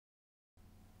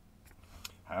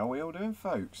How are we all doing,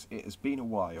 folks? It has been a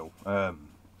while.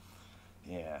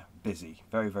 Yeah, busy,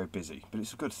 very, very busy, but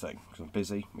it's a good thing because I'm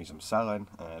busy, means I'm selling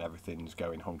and everything's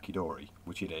going honky-dory,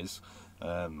 which it is.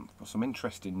 Got some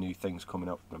interesting new things coming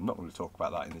up. I'm not going to talk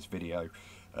about that in this video.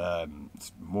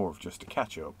 It's more of just a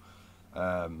catch-up.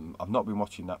 I've not been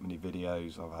watching that many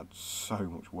videos. I've had so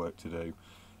much work to do.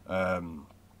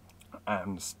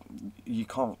 And you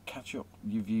can't catch up.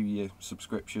 You view your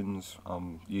subscriptions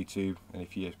on YouTube, and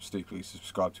if you stupidly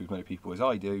subscribe to as many people as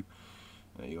I do,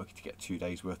 you're lucky to get 2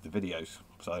 days worth of videos.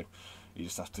 So you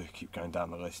just have to keep going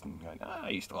down the list and going,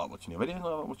 I used to like watching your videos, I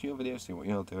like watching your videos, see what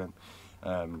you're doing.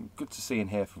 Good to see and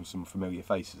hear from some familiar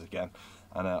faces again,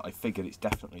 and I figured it's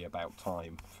definitely about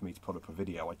time for me to put up a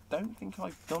video. I don't think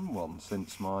I've done one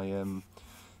since my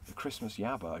the Christmas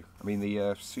Yabo. I mean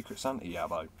the Secret Santa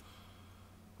Yabo,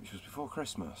 which was before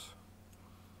Christmas.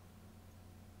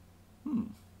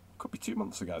 Could be 2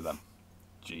 months ago then.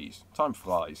 Jeez, time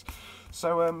flies.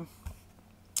 So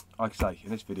like I say, in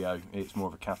this video it's more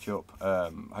of a catch up. I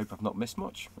hope I've not missed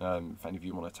much. If any of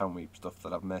you want to tell me stuff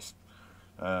that I've missed.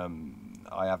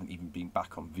 I haven't even been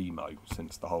back on Vimeo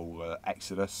since the whole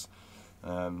Exodus.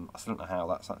 I still don't know how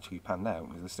that's actually panned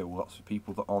out. Is there still lots of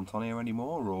people that aren't on here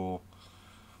anymore, or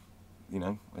you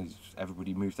know, has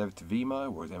everybody moved over to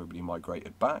Vimeo, or has everybody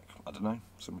migrated back? I don't know.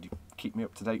 Somebody keep me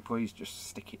up to date, please. Just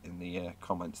stick it in the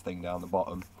comments thing down the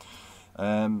bottom.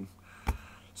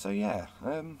 So yeah,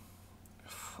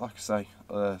 like I say,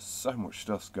 so much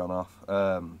stuff's gone off.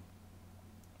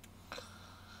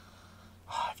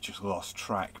 I've just lost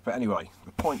track. But anyway,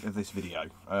 the point of this video,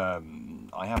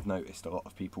 I have noticed a lot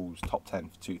of people's top 10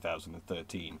 for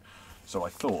 2013. So I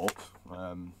thought,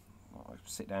 I'd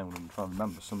sit down and try and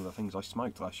remember some of the things I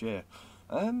smoked last year.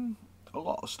 A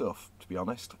lot of stuff, to be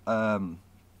honest.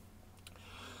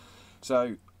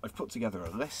 So I've put together a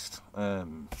list.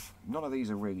 None of these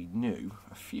are really new.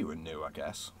 A few are new, I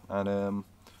guess. And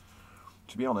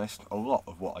to be honest, a lot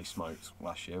of what I smoked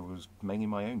last year was mainly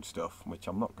my own stuff, which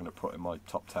I'm not going to put in my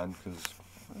top 10 because it's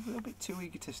a little bit too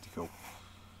egotistical.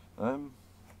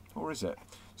 Or is it?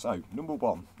 So, number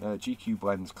 1, GQ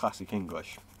Blends Classic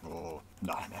English. Oh,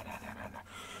 no.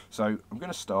 So, I'm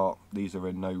going to start. These are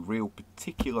in no real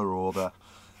particular order.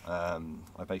 I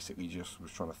basically just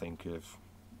was trying to think of,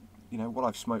 you know, what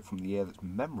I've smoked from the year that's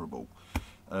memorable.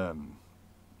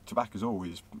 Tobacco's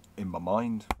always in my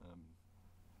mind.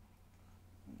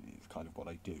 It's kind of what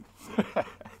I do.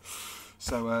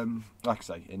 So, like I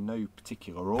say, in no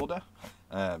particular order,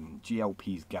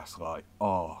 GLP's Gaslight.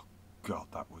 Oh, God,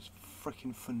 that was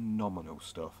freaking phenomenal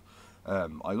stuff.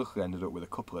 I luckily ended up with a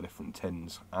couple of different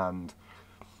tins, and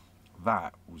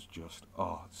that was just,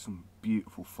 some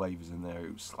beautiful flavours in there.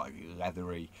 It was slightly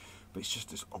leathery, but it's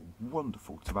just a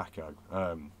wonderful tobacco.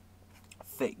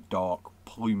 Thick, dark,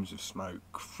 plumes of smoke,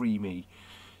 creamy,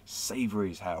 savoury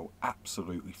as hell,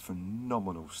 absolutely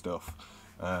phenomenal stuff.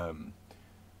 I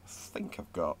think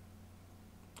I've got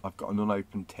an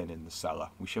unopened tin in the cellar.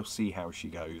 We shall see how she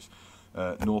goes.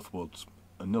 Northwoods,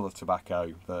 another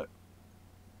tobacco that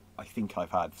I think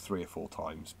I've had 3 or 4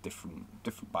 times, different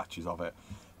batches of it,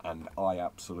 and I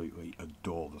absolutely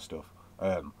adore the stuff.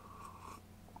 A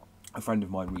friend of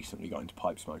mine recently got into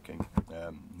pipe smoking.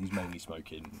 He's mainly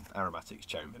smoking aromatics,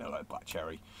 cherry vanilla, black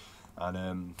cherry,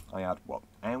 and I had what,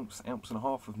 ounce and a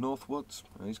half of Northwoods.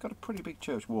 He's got a pretty big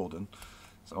church warden,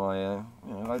 so I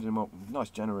loaded him up, nice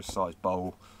generous sized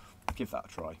bowl. Give that a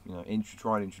try. You know,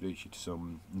 try and introduce you to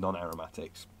some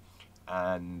non-aromatics,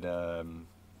 and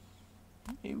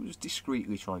he was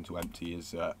discreetly trying to empty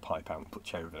his pipe out and put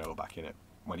cherry vanilla back in it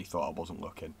when he thought I wasn't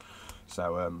looking.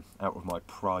 So out of my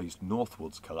prized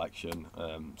Northwoods collection,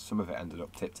 some of it ended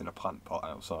up tipped in a plant pot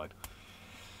outside.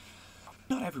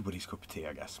 Not everybody's cup of tea,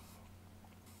 I guess.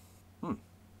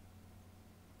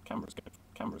 Camera's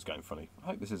going funny.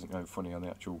 I hope this isn't going funny on the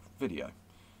actual video,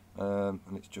 and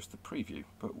it's just the preview,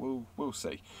 but we'll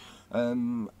see.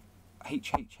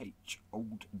 HH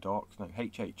Old Dark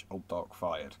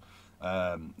Fired.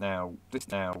 Now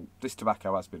this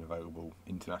tobacco has been available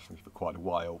internationally for quite a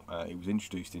while. It was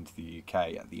introduced into the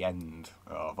UK at the end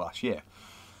of last year,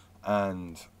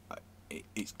 and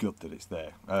it's good that it's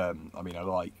there. I mean, I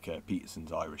like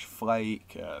Peterson's Irish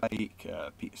Flake,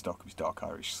 Peter Stockwell's Dark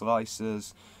Irish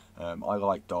Slicers. I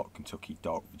like Dark Kentucky,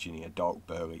 Dark Virginia, Dark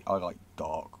Burley. I like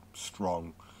dark,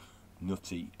 strong,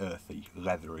 nutty, earthy,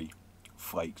 leathery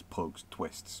flakes, plugs,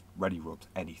 twists, ready rubs,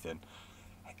 anything.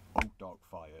 Old Dark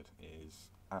Fired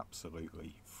is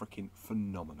absolutely freaking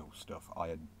phenomenal stuff. I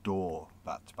adore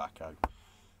that tobacco.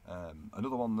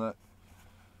 Another one that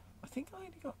I think I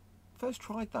only first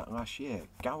tried that last year,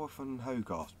 Gowith and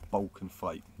Hogarth Balkan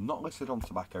Flake. Not listed on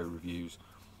tobacco reviews,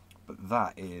 but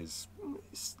that is,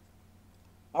 it's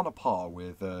on a par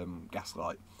with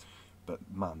Gaslight. But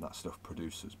man, that stuff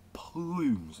produces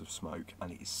plumes of smoke,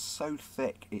 and it is so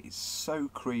thick, it is so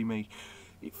creamy,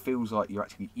 it feels like you're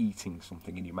actually eating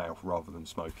something in your mouth rather than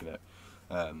smoking it.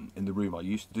 In the room I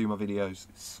used to do my videos,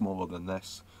 it's smaller than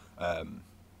this,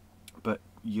 but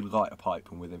you light a pipe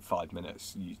and within 5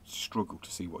 minutes you struggle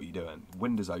to see what you're doing.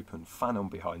 Windows open, fan on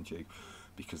behind you,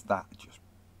 because that just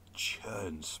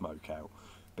churns smoke out,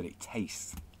 but it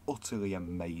tastes utterly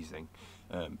amazing.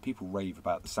 People rave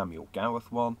about the Samuel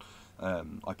Gowerth one.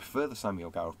 I prefer the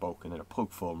Samuel Gowerth Balkan in a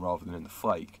plug form rather than in the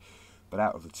flake, but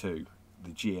out of the two,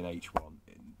 the G&H one,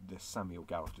 the Samuel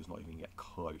Gowerth does not even get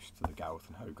close to the Gowerth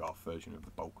and Hogarth version of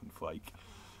the Balkan flake.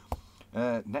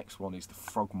 Next one is the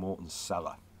Throgmorton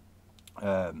Cellar.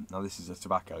 Now this is a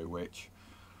tobacco which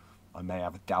I may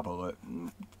have a dabble at,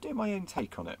 do my own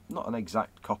take on it. Not an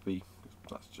exact copy,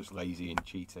 that's just lazy and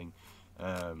cheating.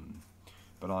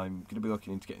 But I'm going to be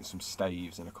looking into getting some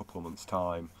staves in a couple of months'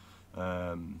 time.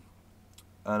 And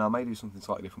I may do something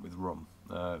slightly different with rum.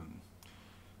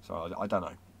 So I don't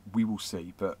know. We will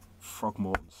see. But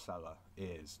Throgmorton Cellar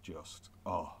is just,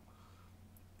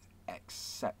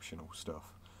 exceptional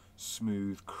stuff.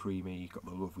 Smooth, creamy, got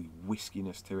the lovely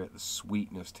whiskiness to it, the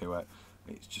sweetness to it.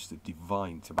 It's just a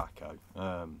divine tobacco.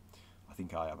 I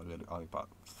think I have about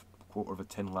a quarter of a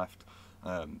tin left.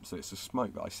 So it's a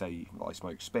smoke that I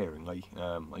smoke sparingly.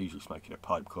 I usually smoke in a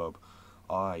pipe club.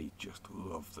 I just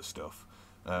love the stuff.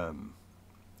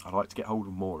 I'd like to get hold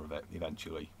of more of it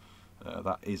eventually.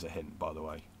 That is a hint, by the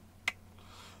way.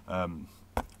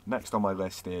 Next on my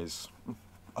list is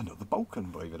another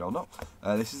Balkan, believe it or not.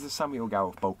 This is the Samuel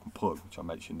Gowerth Balkan Plug, which I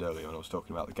mentioned earlier when I was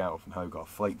talking about the Gowerth and Hogarth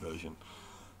flake version.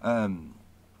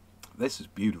 This is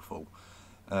beautiful.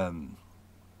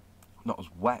 Not as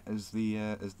wet as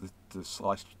the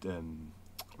sliced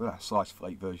sliced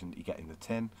flake version that you get in the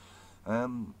tin,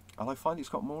 and I find it's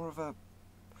got more of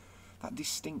that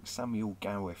distinct Samuel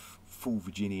Gowerth full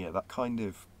Virginia, that kind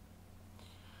of,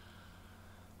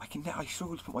 I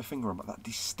struggle to put my finger on, but that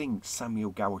distinct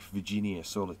Samuel Gowerth Virginia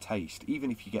sort of taste.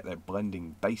 Even if you get their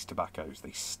blending base tobaccos,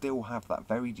 they still have that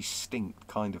very distinct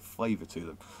kind of flavour to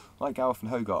them, like Gowerth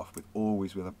and Hogarth,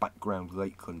 always with a background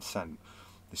Lakeland scent.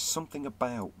 There's something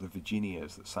about the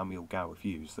Virginias that Samuel Gowerth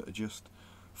used that are just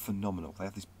phenomenal. They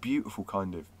have this beautiful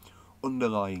kind of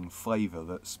underlying flavour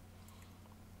that's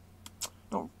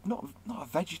not a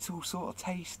vegetal sort of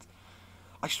taste.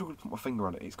 I struggle to put my finger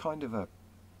on it. It's kind of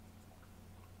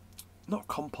not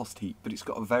compost heat, but it's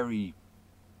got a very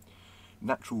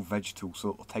natural vegetal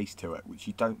sort of taste to it,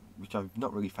 which I've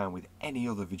not really found with any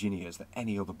other Virginias that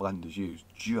any other blenders use.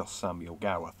 Just Samuel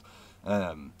Gowerth.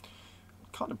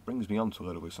 Kind of brings me on to a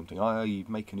little bit of something. I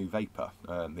make a new vapour,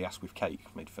 the Asquith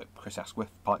Cake, made for Chris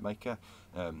Asquith, pipe maker.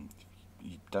 If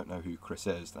you don't know who Chris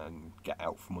is, then get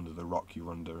out from under the rock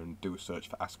you're under and do a search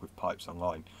for Asquith pipes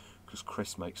online, because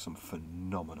Chris makes some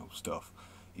phenomenal stuff.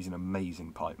 He's an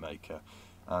amazing pipe maker,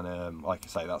 and like I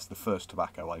say, that's the first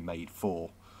tobacco I made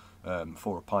for a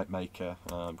pipe maker.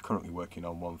 I'm currently working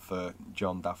on one for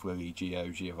John, Dafflilly,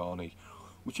 Gio, Giovanni,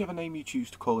 whichever name you choose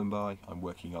to call him by. I'm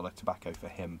working on a tobacco for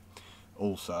him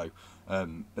also,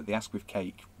 but the Asquith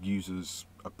Cake uses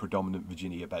a predominant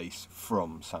Virginia base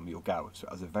from Samuel Gowerth, so it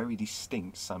has a very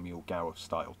distinct Samuel Gowerth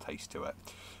style taste to it.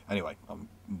 Anyway, I'm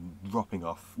dropping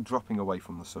away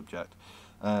from the subject.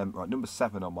 Right, number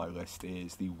 7 on my list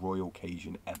is the Royal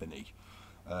Cajun Ebony,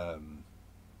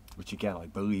 which again, I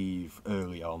believe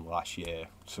early on last year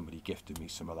somebody gifted me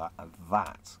some of that, and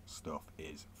that stuff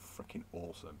is freaking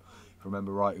awesome. If I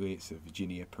remember rightly, it's a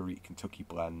Virginia Perique Kentucky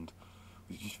blend.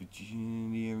 It's just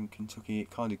Virginia and Kentucky.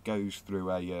 It kind of goes through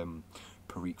a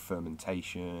Perique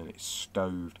fermentation. It's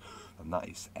stoved, and that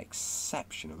is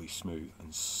exceptionally smooth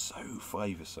and so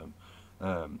flavoursome.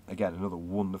 Again, another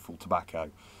wonderful tobacco.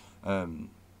 There's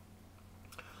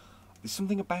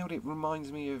something about it reminds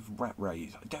me of Rat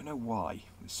Rays. I don't know why.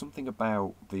 There's something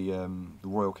about the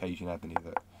Royal Cajun Ebony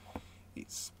that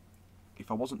it's.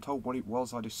 If I wasn't told what it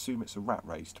was, I'd assume it's a Rat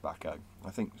Rays tobacco.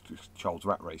 I think Charles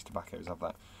Rat Rays tobaccos have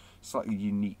that slightly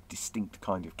unique, distinct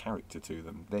kind of character to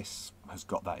them. This has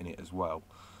got that in it as well.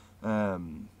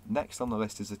 Next on the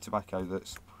list is a tobacco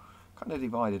that's kind of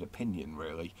divided opinion,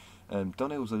 really.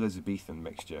 Dunhill's Elizabethan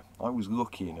mixture. I was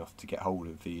lucky enough to get hold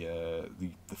of the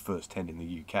first tin in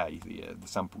the UK, the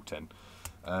sample tin,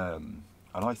 and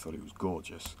I thought it was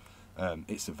gorgeous.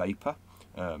 It's a vapour.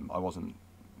 I wasn't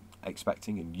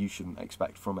expecting, and you shouldn't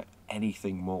expect from it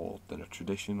anything more than a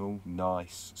traditional,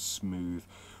 nice, smooth,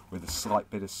 with a slight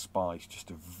bit of spice,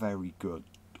 just a very good,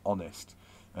 honest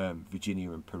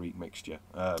Virginia and Perique mixture.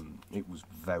 It was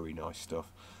very nice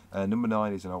stuff. Number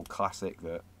 9 is an old classic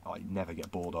that I never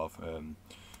get bored of,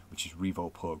 which is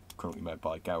Revol Plug, currently made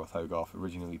by Gareth Hogarth,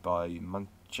 originally by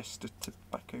Manchester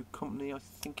Tobacco Company, I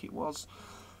think it was.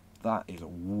 That is a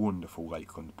wonderful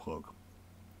Lakeland plug.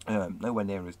 Nowhere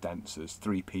near as dense as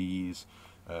 3Ps,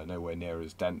 nowhere near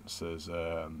as dense as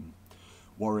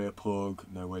Warrior Plug,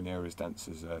 nowhere near as dense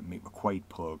as Mick McQuaid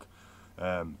Plug.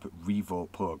 But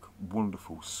Revol Plug,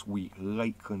 wonderful, sweet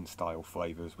Lakeland style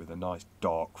flavours with a nice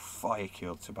dark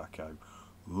fire-killed tobacco,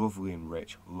 lovely and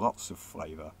rich, lots of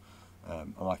flavour.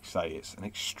 And like I say, it's an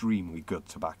extremely good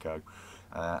tobacco.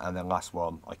 And then last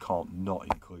one, I can't not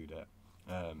include it.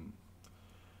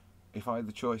 If I had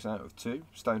the choice out of two,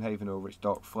 Stonehaven or Rich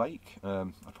Dark Flake,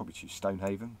 I'd probably choose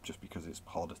Stonehaven just because it's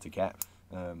harder to get.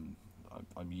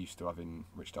 I'm used to having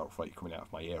Rich Dark Flake coming out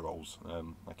of my ear rolls.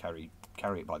 I carry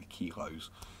it by the kilos.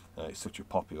 It's such a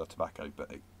popular tobacco,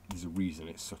 but there's a reason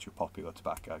it's such a popular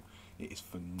tobacco. It is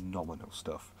phenomenal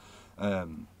stuff.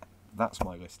 That's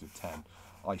my list of 10.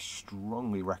 I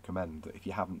strongly recommend that if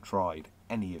you haven't tried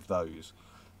any of those,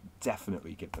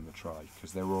 definitely give them a try,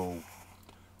 because they're all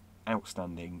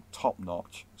outstanding,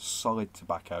 top-notch, solid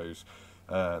tobaccos.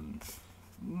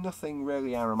 Nothing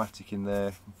really aromatic in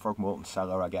there. Throgmorton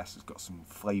Cellar, I guess, has got some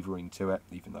flavouring to it,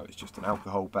 even though it's just an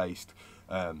alcohol-based.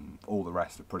 All the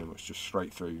rest are pretty much just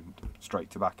straight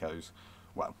tobaccos.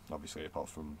 Well, obviously, apart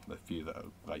from the few that are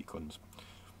Lakelands,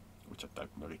 which I don't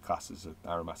really class as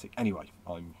aromatic. Anyway,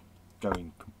 I'm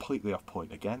going completely off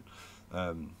point again.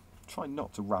 Try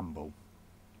not to ramble.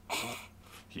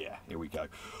 Yeah, here we go.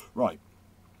 Right.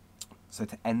 So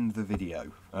to end the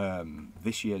video,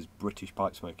 this year's British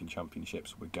Pipe Smoking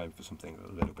Championships, we're going for something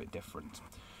a little bit different.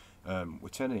 We're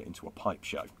turning it into a pipe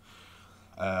show.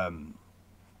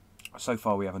 So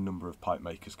far we have a number of pipe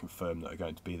makers confirmed that are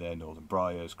going to be there. Northern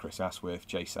Briars, Chris Aswith,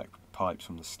 JSEC Pipes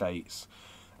from the States.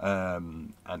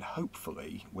 And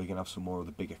hopefully we're going to have some more of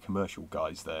the bigger commercial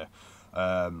guys there.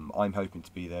 I'm hoping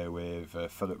to be there with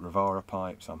Philip Rivara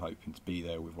Pipes. I'm hoping to be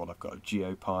there with what I've got of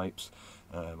Geo Pipes.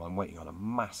 I'm waiting on a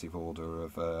massive order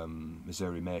of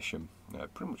Missouri Meerschaum,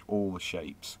 pretty much all the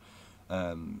shapes.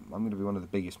 I'm going to be one of the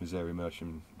biggest Missouri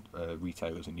Meerschaum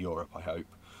retailers in Europe, I hope.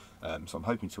 So I'm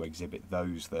hoping to exhibit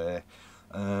those there.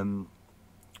 And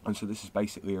so this is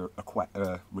basically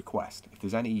a request. If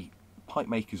there's any pipe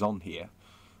makers on here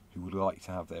who would like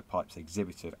to have their pipes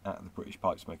exhibited at the British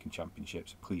Pipe Smoking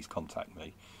Championships, please contact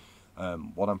me.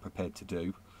 What I'm prepared to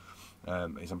do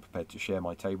is I'm prepared to share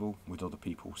my table with other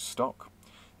people's stock.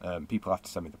 People have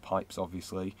to send me the pipes,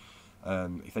 obviously.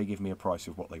 If they give me a price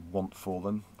of what they want for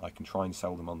them, I can try and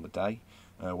sell them on the day.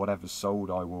 Whatever's sold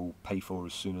I will pay for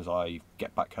as soon as I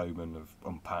get back home and have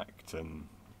unpacked and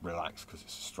relaxed, because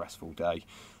it's a stressful day.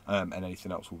 And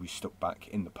anything else will be stuck back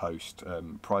in the post.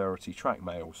 Priority track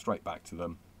mail straight back to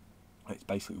them. It's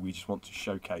basically, we just want to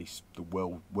showcase the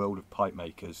world of pipe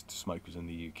makers to smokers in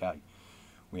the UK.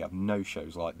 We have no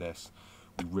shows like this.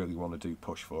 We really want to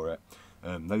push for it.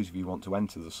 Those of you who want to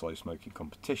enter the slow smoking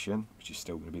competition, which is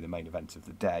still going to be the main event of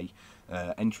the day,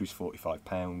 entry is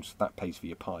 £45. That pays for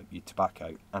your pipe, your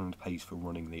tobacco, and pays for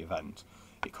running the event.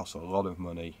 It costs a lot of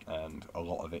money, and a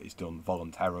lot of it is done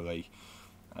voluntarily,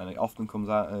 and it often comes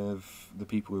out of the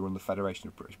people who run the Federation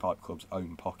of British Pipe Club's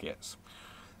own pockets.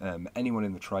 Anyone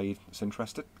in the trade that's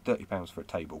interested, £30 for a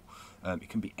table. It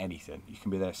can be anything. You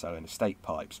can be there selling estate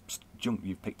pipes, junk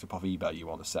you've picked up off eBay you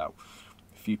want to sell.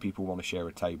 A few people want to share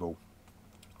a table.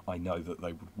 I know that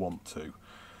they would want to.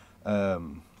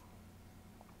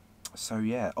 So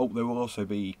yeah. Oh, there will also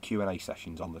be Q&A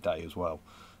sessions on the day as well.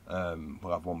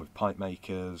 We'll have one with pipe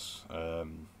makers. We're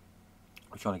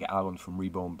trying to get Alan from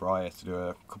Reborn Briar to do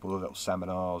a couple of little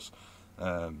seminars.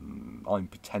 I'm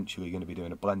potentially going to be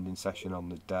doing a blending session on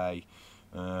the day,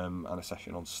 and a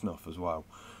session on snuff as well.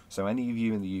 So any of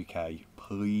you in the UK,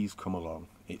 please come along.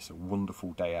 It's a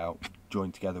wonderful day out.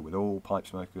 Join together with all pipe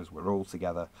smokers. We're all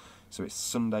together. So it's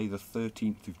Sunday the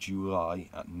 13th of July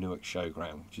at Newark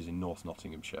Showground, which is in North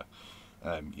Nottinghamshire.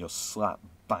 You're slap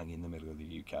bang in the middle of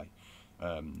the UK.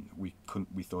 We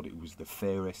thought it was the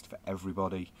fairest for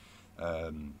everybody,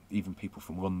 even people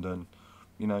from London.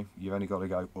 You know, you've only got to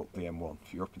go up the M1.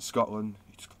 If you're up in Scotland,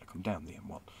 you just got to come down the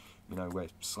M1. You know, we're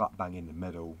slap bang in the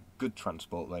middle. Good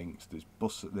transport links. There's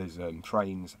there's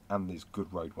trains, and there's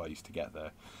good roadways to get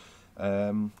there.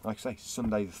 Like I say,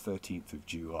 Sunday the 13th of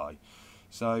July.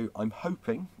 So I'm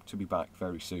hoping to be back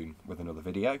very soon with another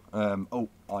video.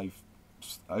 I've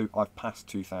passed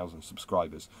 2,000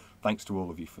 subscribers. Thanks to all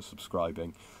of you for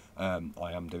subscribing.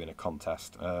 I am doing a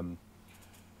contest.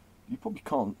 You probably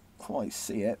can't quite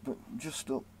see it, but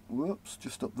just up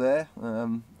there,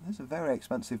 there's a very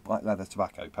expensive black leather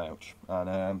tobacco pouch,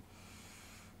 and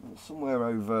somewhere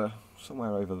over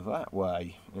somewhere over that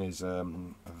way is a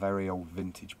very old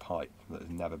vintage pipe that has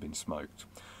never been smoked.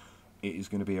 It is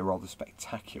going to be a rather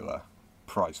spectacular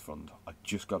prize fund. I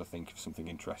just got to think of something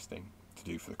interesting to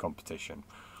do for the competition.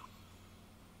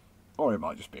 Or it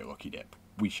might just be a lucky dip.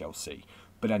 We shall see.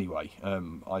 But anyway,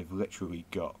 I've literally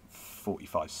got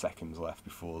 45 seconds left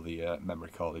before the memory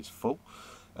card is full.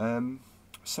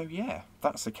 So yeah,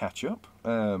 that's the catch up.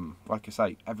 Like I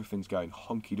say, everything's going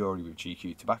honky-dory with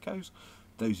GQ Tobaccos.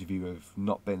 Those of you who have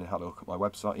not been and had a look at my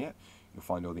website yet, you'll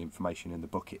find all the information in the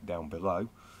bucket down below.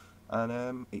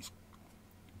 And it's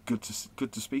good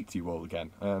to speak to you all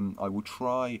again. I will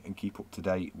try and keep up to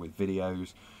date with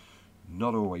videos.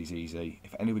 Not always easy.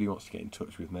 If anybody wants to get in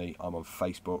touch with me, I'm on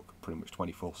Facebook pretty much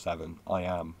 24/7. I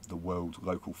am the world's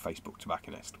local Facebook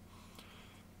tobacconist.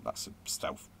 That's a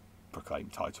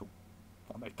self-proclaimed title.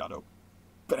 I made that up.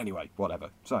 But anyway, whatever.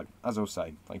 So, as I was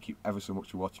saying, thank you ever so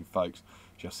much for watching, folks.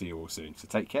 Shall see you all soon. So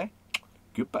take care.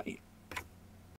 Goodbye.